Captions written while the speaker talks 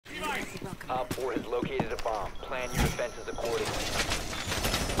Op 4 has located a bomb. Plan your defenses accordingly.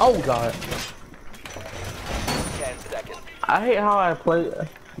 Oh god. 10 seconds. I hate how I play.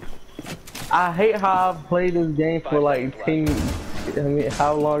 I hate how I've played this game for like 10. I mean,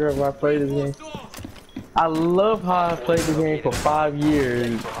 how long have I played this game? I love how I played the game for 5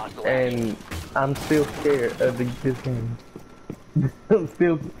 years, and I'm still scared of this game. I'm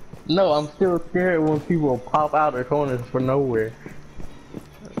still scared when people pop out of corners for nowhere.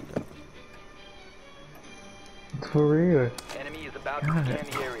 For real. Enemy is about to scan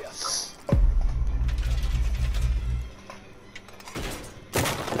the area.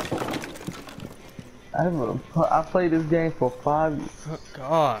 I played this game for 5 years. Oh,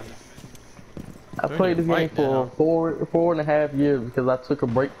 God. I played this game for 4.5 years because I took a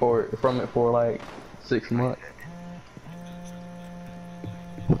break from it for like 6 months.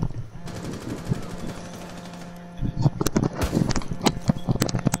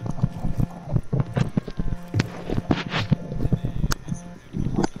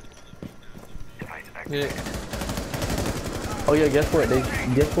 Yeah. Oh yeah, guess what? They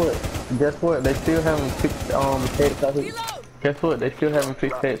still haven't fixed headshot hit. Guess what? They still haven't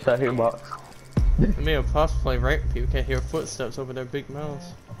fixed headshot hitbox. It may have possibly right. People can't hear footsteps over their big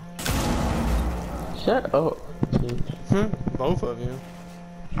mouths. Shut up. Both of you.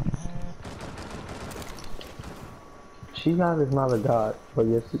 ChiGodd is not a god, but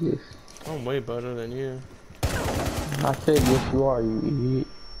yes he is. I'm way better than you. I said yes you are, you idiot.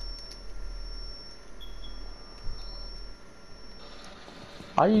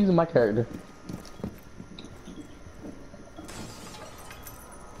 Are you using my character?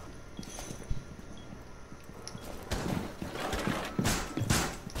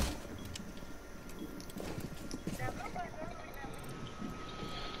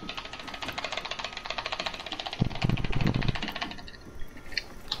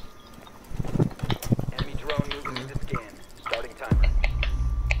 Enemy drone moving into scan. Starting timer.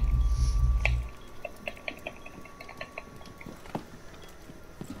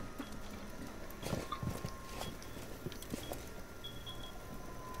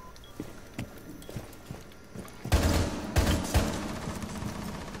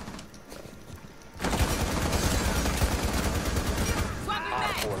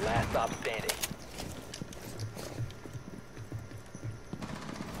 Op 4 last stop standing.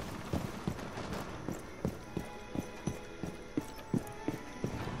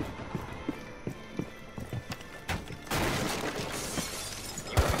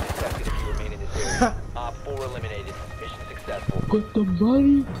 You will be detected if you remain in this area. Op 4 eliminated. Mission successful. Put the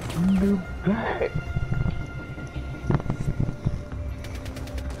money in the bag.